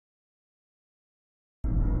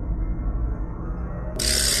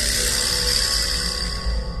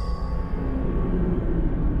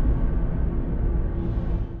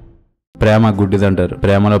ప్రేమ గుడ్డిదంటారు.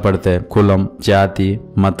 ప్రేమలో పడితే కులం, జాతి,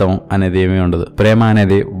 మతం అనేది ఏమీ ఉండదు. ప్రేమ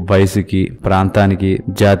అనేది వయసుకి, ప్రాంతానికి,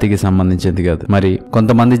 జాతికి సంబంధించింది కాదు. మరి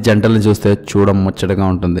కొంతమంది జంటలను చూస్తే చూడం ముచ్చటగా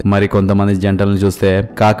ఉంటుంది. మరి కొంతమంది జంటలను చూస్తే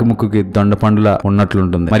కాకిముక్కుకి దొండపండులా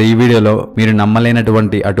ఉన్నట్లుంటుంది. మరి ఈ వీడియోలో మీరు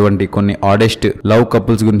నమ్మలేనటువంటి అటువంటి కొన్ని ఆడెస్ట్ లవ్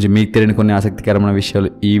కపుల్స్ గురించి మీకు తెలియని కొన్ని ఆసక్తికరమైన విషయాలు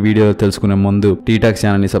ఈ వీడియోలో తెలుసుకునే ముందు టీటాక్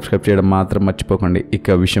ఛానల్ ని సబ్స్క్రైబ్ చేయడం మాత్రం మర్చిపోకండి.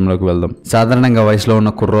 ఇక విషయంలోకి వెళ్దాం. సాధారణంగా వయసులో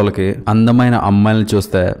ఉన్న కుర్రోళ్ళకి అందమైన అమ్మాయిలను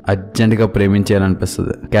చూస్తే అర్జెంట్ గా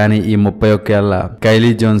ప్రేమించేయాలనిపిస్తుంది. కానీ ఈ 31 ఏళ్ల కైలీ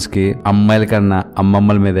జోన్స్ కి అమ్మాయిల కన్నా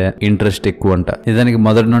అమ్మమ్మల మీదే ఇంట్రెస్ట్ ఎక్కువ అంట. ఇతనికి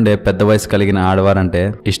మొదటి నుండే పెద్ద వయసు కలిగిన ఆడవారంటే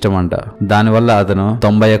ఇష్టం అంట. దానివల్ల అతను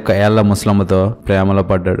 91 ఏళ్ల ముసలమ్మతో ప్రేమలో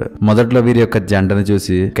పడ్డాడు. మొదట్లో వీరి యొక్క జంటను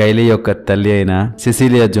చూసి కైలీ యొక్క తల్లి అయిన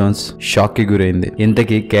సిసిలియా జోన్స్ షాక్ కి గురైంది.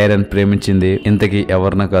 ఇంతకీ కేరన్ ప్రేమించింది ఇంతకీ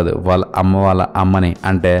ఎవరినో కాదు, వాళ్ళ అమ్మని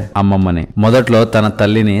అంటే అమ్మమ్మని. మొదట్లో తన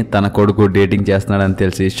తల్లిని తన కొడుకు డేటింగ్ చేస్తున్నాడని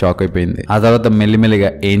తెలిసి షాక్ అయిపోయింది. ఆ తర్వాత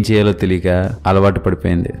మెల్లిమెల్లిగా ఏం చేయాలో తెలియక అలవాటు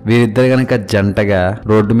పడిపోయింది. వీరిద్దరు గనక జంటగా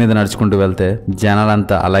రోడ్డు మీద నడుచుకుంటూ వెళ్తే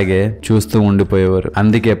జనాలంతా అలాగే చూస్తూ ఉండిపోయేవారు.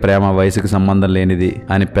 అందుకే ప్రేమ వయసుకు సంబంధం లేనిది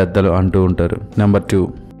అని పెద్దలు అంటూ ఉంటారు. నెంబర్ 2,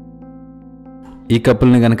 ఈ కపుల్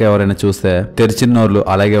ని గనక ఎవరైనా చూస్తే తెరిచిన నోర్లు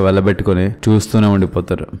అలాగే వెళ్ళబెట్టుకుని చూస్తూనే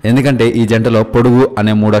ఉండిపోతారు. ఎందుకంటే ఈ జంటలో పొడుగు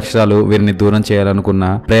అనే 3 అక్షరాలు వీరిని దూరం చేయాలనుకున్న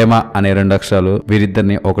ప్రేమ అనే 2 అక్షరాలు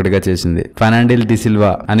వీరిద్దరిని ఒకటిగా చేసింది. ఫెర్నాండిల్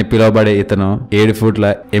డిసిల్వా అని పిలువబడే ఇతను 7 ఫీట్ల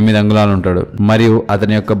 8 అంగుళాలు ఉంటాడు. మరియు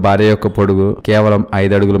అతని యొక్క భార్య యొక్క పొడుగు కేవలం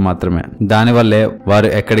 5 అడుగులు మాత్రమే. దానివల్లే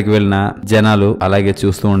వారు ఎక్కడికి వెళ్ళినా జనాలు అలాగే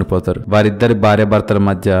చూస్తూ ఉండిపోతారు. వారిద్దరి భార్య భర్తల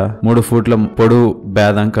మధ్య 3 ఫీట్ల పొడుగు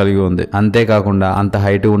భేదం కలిగి ఉంది. అంతేకాకుండా అంత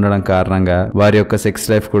హైట్ ఉండడం కారణంగా వారి యొక్క సెక్స్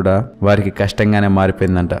లైఫ్ కూడా వారికి కష్టంగానే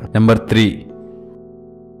మారిపోయిందంట. నెంబర్ 3,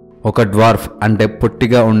 ఒక డ్వార్ఫ్ అంటే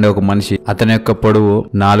పొట్టిగా ఉండే ఒక మనిషి. అతని యొక్క పొడవు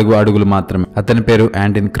 4 అడుగులు మాత్రమే. అతని పేరు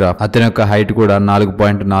యాంటిన్ క్రాఫ్ట్. అతని యొక్క హైట్ కూడా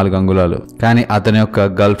 4.4 అంగుళాలు. కానీ అతని యొక్క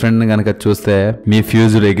గర్ల్ ఫ్రెండ్ గనక చూస్తే మీ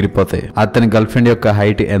ఫ్యూజులు ఎగిరిపోతాయి. అతని గర్ల్ ఫ్రెండ్ యొక్క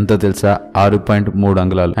హైట్ ఎంతో తెలుసా? 6.3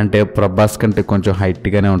 అంగుళాలు. అంటే ప్రభాస్ కంటే కొంచెం హైట్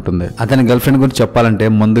గానే ఉంటుంది. అతని గర్ల్ ఫ్రెండ్ గురించి చెప్పాలంటే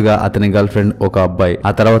ముందుగా అతని గర్ల్ ఫ్రెండ్ ఒక అబ్బాయి,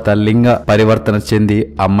 ఆ తర్వాత లింగ పరివర్తన చెంది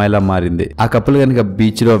అమ్మాయిలా మారింది. ఆ కపుల్ గనక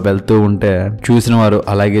బీచ్ లో వెళ్తూ ఉంటే చూసిన వారు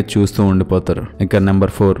అలాగే చూస్తూ ఉండిపోతారు. ఇక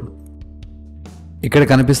నెంబర్ 4, ఇక్కడ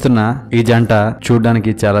కనిపిస్తున్న ఈ జంట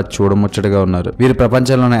చూడడానికి చాలా చూడముచ్చటగా ఉన్నారు. వీరు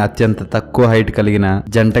ప్రపంచంలోనే అత్యంత తక్కువ హైట్ కలిగిన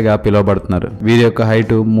జంటగా పిలువబడుతున్నారు. వీరి యొక్క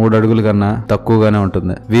హైట్ 3 అడుగుల కన్నా తక్కువగానే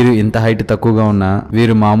ఉంటుంది. వీరు ఇంత హైట్ తక్కువగా ఉన్నా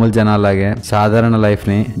వీరు మామూలు జనాలాగే సాధారణ లైఫ్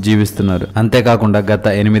ని జీవిస్తున్నారు. అంతేకాకుండా గత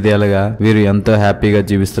 8 ఏళ్లుగా వీరు ఎంతో హ్యాపీగా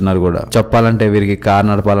జీవిస్తున్నారు కూడా. చెప్పాలంటే వీరికి కార్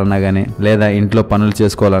నడపాలన్నా గానీ లేదా ఇంట్లో పనులు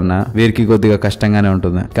చేసుకోవాలన్నా వీరికి కొద్దిగా కష్టంగానే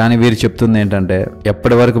ఉంటుంది. కానీ వీరు చెప్తుంది ఏంటంటే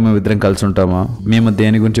ఎప్పటి వరకు మేము ఇద్దరం కలిసి ఉంటామో మేము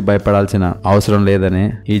దేని గురించి భయపడాల్సిన అవసరం లేదని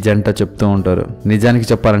ఈ జంట చెప్తూ ఉంటారు. నిజానికి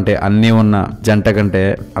చెప్పాలంటే అన్ని ఉన్న జంట కంటే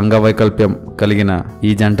అంగవైకల్ప్యం కలిగిన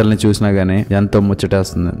ఈ జంటల్ని చూసినా గానీ ఎంతో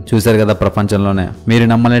ముచ్చటేస్తుంది. చూశారు కదా, ప్రపంచంలోనే మీరు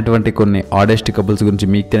నమ్మలేటువంటి కొన్ని ఆడెస్ట్ కపుల్స్ గురించి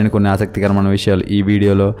మీకు తెలియని కొన్ని ఆసక్తికరమైన విషయాలు ఈ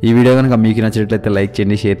వీడియో కనుక మీకు నచ్చినట్లయితే లైక్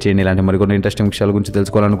చేయండి, షేర్ చేయండి. ఇలాంటి మరికొన్ని ఇంట్రెస్టింగ్ విషయాల గురించి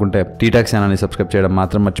తెలుసుకోవాలనుకుంటే టీటాక్ ఛానల్ ని సబ్స్క్రైబ్ చేయడం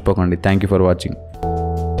మాత్రం మర్చిపోకండి. Thank you for watching.